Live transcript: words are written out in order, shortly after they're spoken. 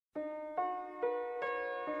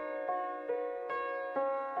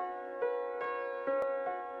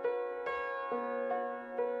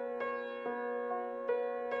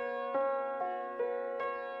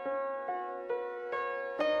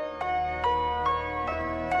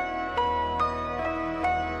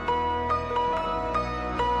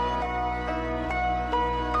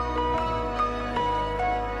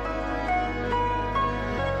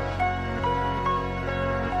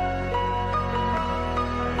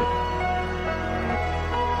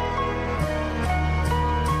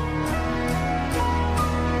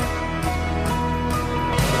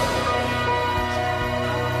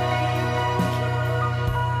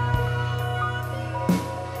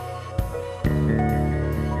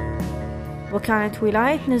وكانت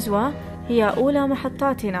ولاية نزوة هي أولى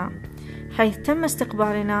محطاتنا، حيث تم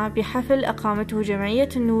استقبالنا بحفل أقامته جمعية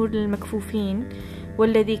النور للمكفوفين،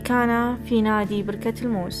 والذي كان في نادي بركة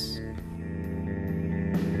الموس.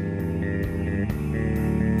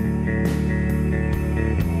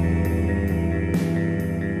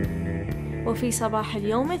 وفي صباح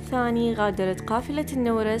اليوم الثاني غادرت قافلة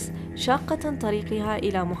النورس شاقة طريقها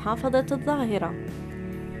إلى محافظة الظاهرة،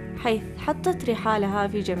 حيث حطت رحالها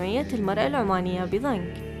في جمعية المرأة العمانية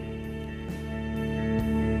بضنك.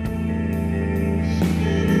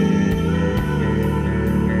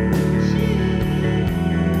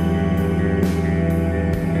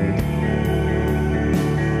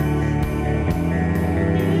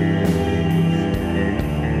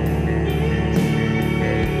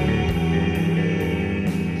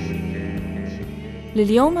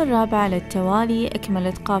 لليوم الرابع على التوالي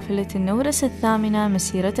أكملت قافلة النورس الثامنة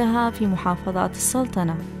مسيرتها في محافظات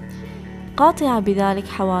السلطنة، قاطعة بذلك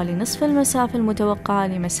حوالي نصف المسافة المتوقعة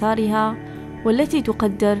لمسارها، والتي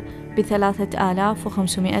تقدر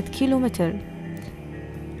ب3500 كيلومتر،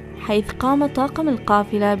 حيث قام طاقم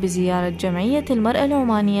القافلة بزيارة جمعية المرأة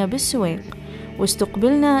العمانية بالسويق،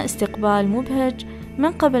 واستقبلنا استقبال مبهج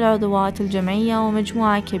من قبل عضوات الجمعية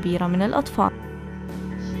ومجموعة كبيرة من الأطفال.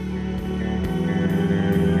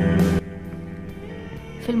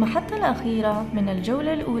 في المحطة الأخيرة من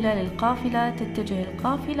الجولة الأولى للقافلة تتجه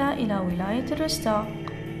القافلة إلى ولاية الرستاق،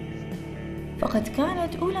 فقد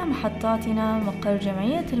كانت أولى محطاتنا مقر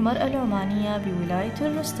جمعية المرأة العمانية بولاية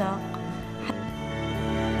الرستاق.